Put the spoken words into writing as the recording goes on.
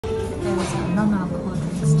non-alcohol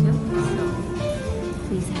drinks too, so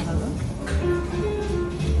please have a look.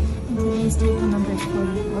 And today's table number is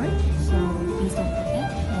 44, so please don't forget.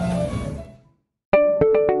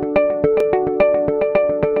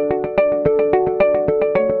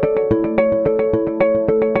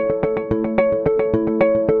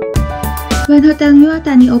 When Hotel New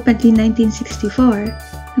Otani opened in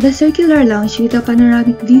 1964, the circular lounge with a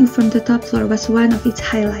panoramic view from the top floor was one of its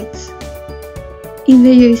highlights. In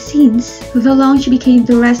the years since, the lounge became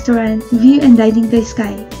the restaurant View and Dining the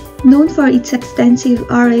Sky, known for its extensive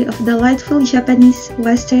array of delightful Japanese,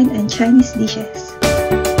 Western, and Chinese dishes.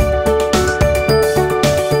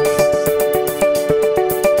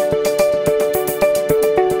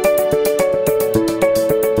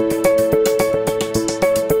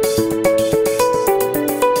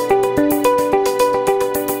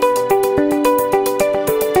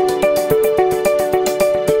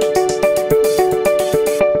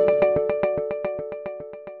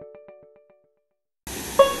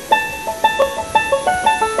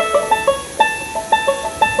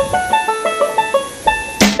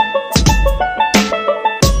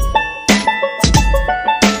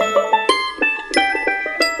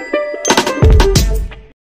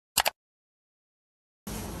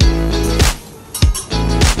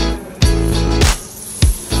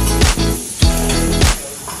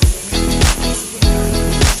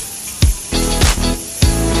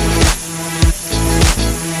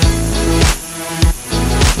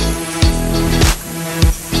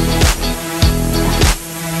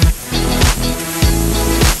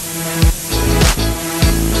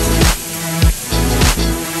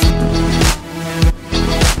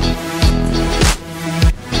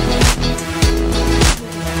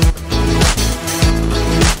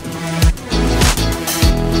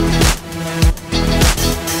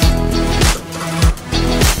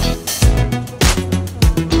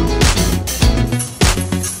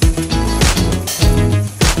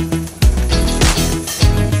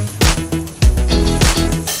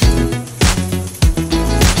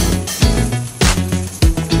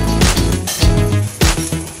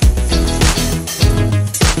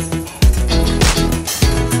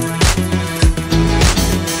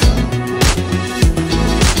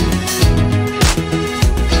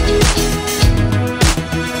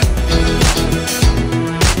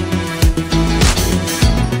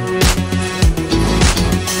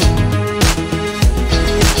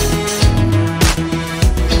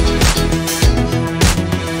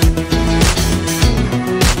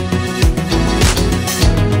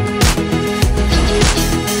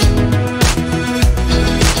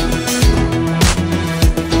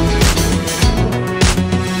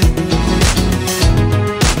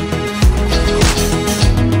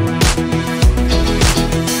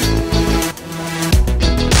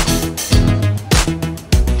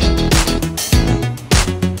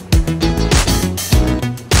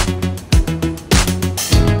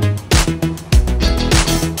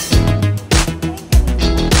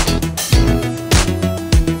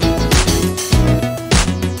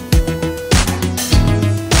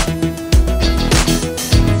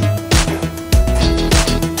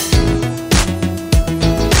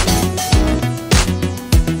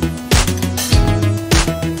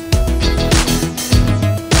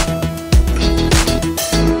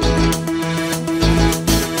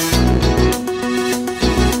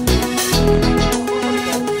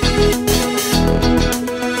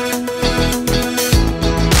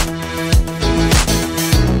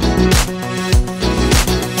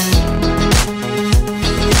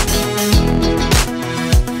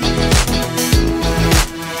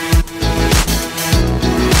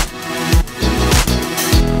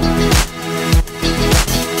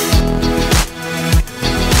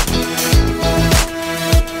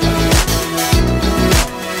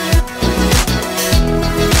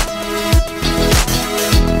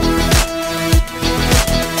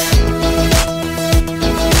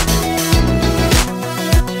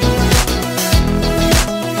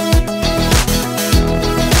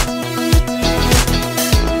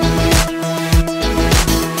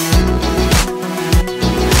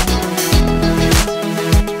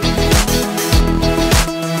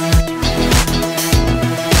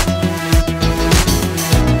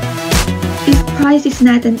 Price is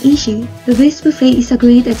not an issue, this buffet is a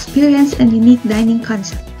great experience and unique dining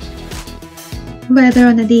concept. Whether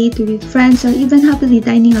on a date with friends or even happily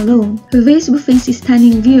dining alone, this buffet's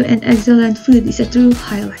stunning view and excellent food is a true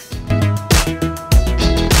highlight.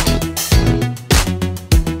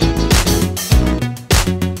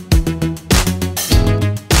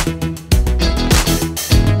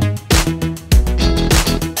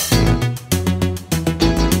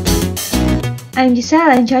 I'm just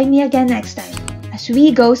Excel and join me again next time as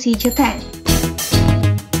we go see Japan.